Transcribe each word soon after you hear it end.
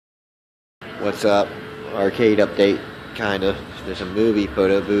What's up? Arcade update, kinda. There's a movie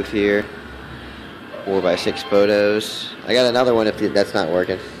photo booth here. 4x6 photos. I got another one if that's not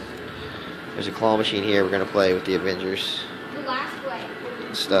working. There's a claw machine here. We're gonna play with the Avengers. The last way.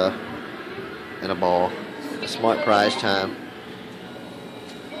 And stuff. And a ball. A smart prize time.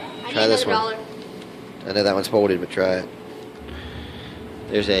 Try this one. I know that one's folded, but try it.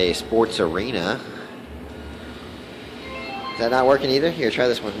 There's a sports arena. Is that not working either? Here, try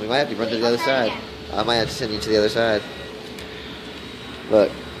this one. We might have to run to the other side. I might have to send you to the other side.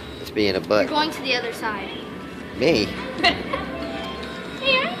 Look, it's being a butt. You're going to the other side. Me? Here, I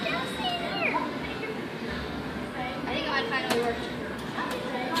can't see here. I think I might finally work.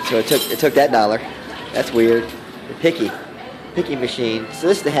 So it took that $1. That's weird. The picky machine. So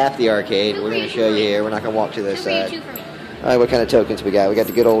this is the half the arcade. We're going to show you here. We're not going to walk to the other side. Two for me. All right, what kind of tokens we got? We got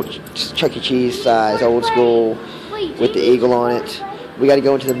the good old Chuck E. Cheese size, old school, with the eagle on it. We got to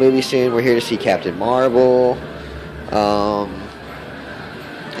go into the movie soon. We're here to see Captain Marvel. And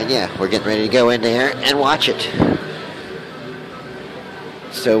yeah, we're getting ready to go in there and watch it.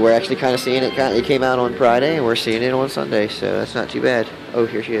 So we're actually kind of seeing it. It came out on Friday, and we're seeing it on Sunday, so that's not too bad. Oh,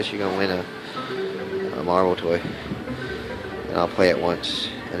 here she is. She's going to win a Marvel toy. And I'll play it once,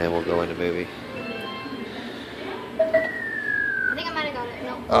 and then we'll go in the movie. I think I might have got it.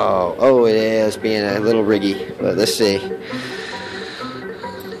 No. Oh, it is being a little riggy, but let's see. If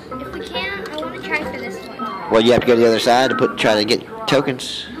we can, I want to try for this one. Well, you have to go to the other side to try to get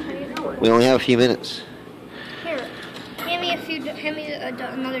tokens. We only have a few minutes. Here, hand me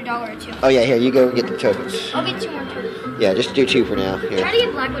another $1 or two. Oh yeah, here you go get the tokens. I'll get 2 more tokens. Yeah, just do 2 for now. Here. Try to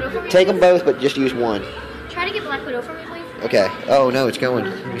get Black Widow for me. Take them both, but just use one. Try to get Black Widow for me, please. Okay. Oh no, it's going.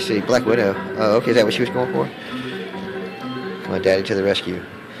 Let me see. Black Widow. Oh, okay. Is that what she was going for? Come on, Daddy to the rescue.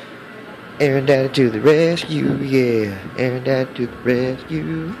 Aaron Daddy to the rescue, yeah. Aaron Daddy to the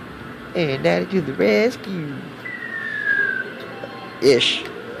rescue. Aaron Daddy to the rescue. Ish.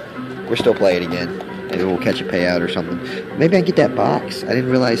 We're still playing again. Maybe we'll catch a payout or something. Maybe I can get that box. I didn't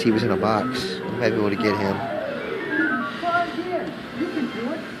realize he was in a box. Maybe we'll get him.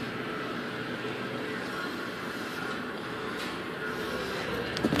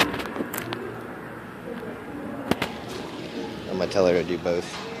 I'm gonna tell her to do both.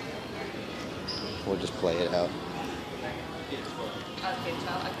 We'll just play it out.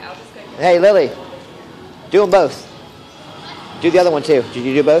 Hey, Lily, do them both. Do the other one too. Did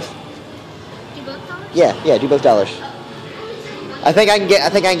you do both? Do both dollars? Yeah, do both $. I think I can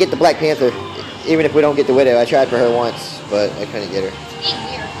get the Black Panther, even if we don't get the Widow. I tried for her once, but I couldn't get her.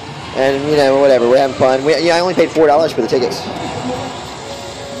 And you know, whatever. We're having fun. I only paid $4 for the tickets,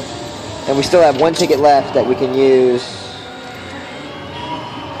 and we still have 1 ticket left that we can use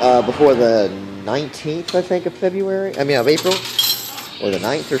before the 19th, I think, of February. I mean, of April, or the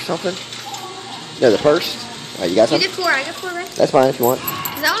 9th or something. No, the 1st. All right, you got some? You did 4. I got 4, right? That's fine if you want.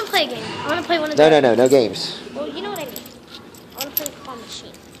 Because I want to play a game. I want to play one of those. No games. Well, you know what I mean. I want to play the claw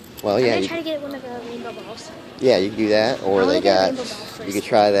machine. Well, yeah. I'm going to try to get one of the rainbow balls. Yeah, you can do that, or they got. You could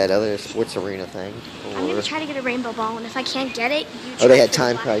try that other sports arena thing. Or, I'm going to try to get a rainbow ball, and if I can't get it, you try. Oh, they had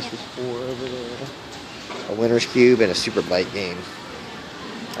time prices for over there. A winner's cube and a super bike game.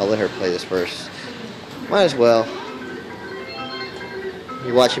 I'll let her play this first. Might as well.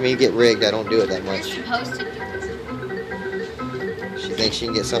 You're watching me get rigged. I don't do it that much. You're supposed to. She thinks she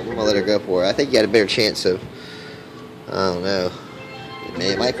can get something. I'll let her go for it. I think you got a better chance of. I don't know.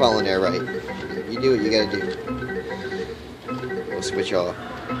 It might fall in there right. If you do what you gotta do. We'll switch off. I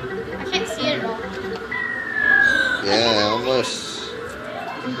can't see it at all. Yeah, almost.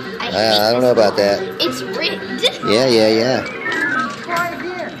 I don't know about that. It's rigged. Yeah. Try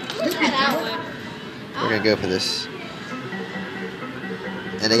again. Try that one. We're gonna go for this.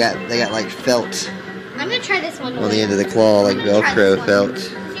 And they got like felt. I'm gonna try this one. On the end of the claw, like Velcro felt.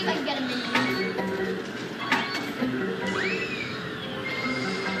 See if I can get a minute.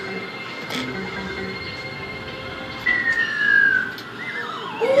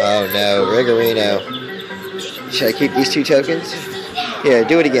 Oh no, Rigorino. Should I keep these 2 tokens? Yeah,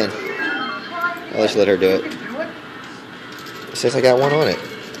 do it again. I'll just let her do it. It says I got 1 on it.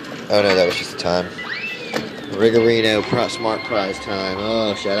 Oh no, that was just the time. Rigorino Smart Prize time.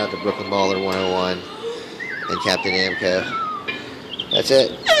 Oh, shout out to Brooklyn Baller 101 and Captain Amco. That's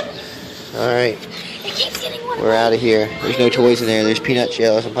it. Alright. It keeps getting one. We're out of here. There's no toys in there. There's peanut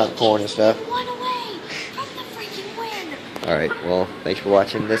shells and popcorn and stuff. 1 away from the freaking win. Alright, well, thanks for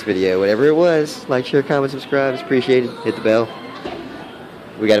watching this video. Whatever it was, like, share, comment, subscribe. It's appreciated. Hit the bell.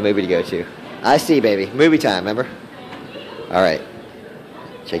 We got a movie to go to. I see, baby. Movie time, remember? Alright.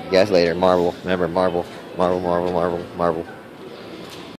 Check you guys later. Marvel. Remember, Marvel. Marvel.